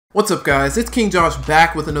What's up guys, it's King Josh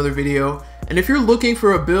back with another video, and if you're looking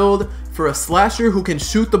for a build for a slasher who can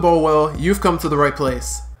shoot the ball well, you've come to the right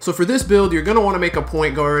place. So for this build, you're going to want to make a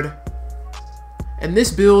point guard, and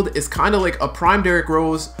this build is kind of like a prime Derrick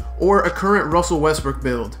Rose or a current Russell Westbrook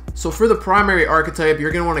build. So for the primary archetype,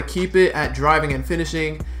 you're going to want to keep it at driving and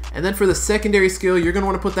finishing, and then for the secondary skill, you're going to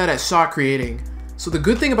want to put that at shot creating. So the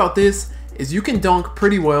good thing about this is you can dunk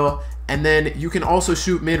pretty well, and then you can also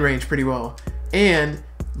shoot mid-range pretty well. And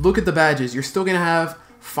look at the badges. You're still going to have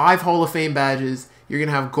 5 Hall of Fame badges. You're going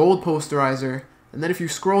to have gold posterizer. And then if you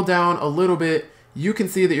scroll down a little bit, you can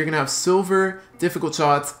see that you're going to have silver difficult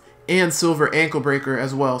shots and silver ankle breaker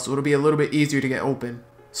as well. So it'll be a little bit easier to get open.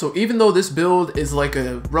 So even though this build is like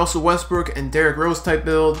a Russell Westbrook and Derrick Rose type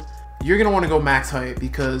build, you're going to want to go max height,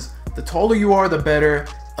 because the taller you are, the better,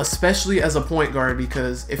 especially as a point guard,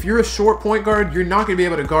 because if you're a short point guard, you're not going to be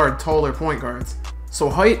able to guard taller point guards. So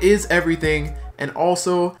height is everything. And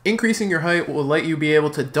also, increasing your height will let you be able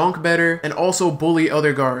to dunk better and also bully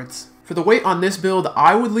other guards. For the weight on this build,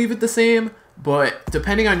 I would leave it the same, but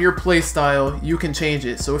depending on your play style, you can change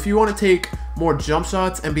it. So if you want to take more jump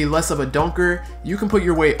shots and be less of a dunker, you can put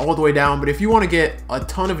your weight all the way down. But if you want to get a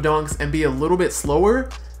ton of dunks and be a little bit slower,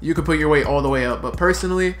 you can put your weight all the way up. But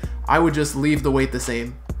personally, I would just leave the weight the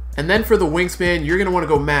same. And then for the wingspan, you're going to want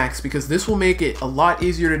to go max, because this will make it a lot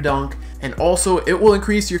easier to dunk, and also it will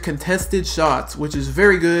increase your contested shots, which is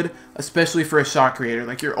very good, especially for a shot creator.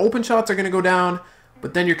 Like, your open shots are going to go down,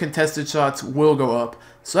 but then your contested shots will go up.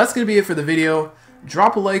 So that's going to be it for the video.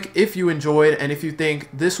 Drop a like if you enjoyed, and if you think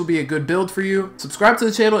this will be a good build for you. Subscribe to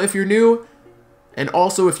the channel if you're new, and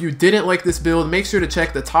also if you didn't like this build, make sure to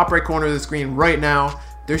check the top right corner of the screen right now.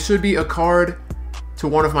 There should be a card to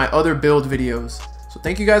one of my other build videos. So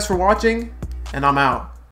thank you guys for watching, and I'm out.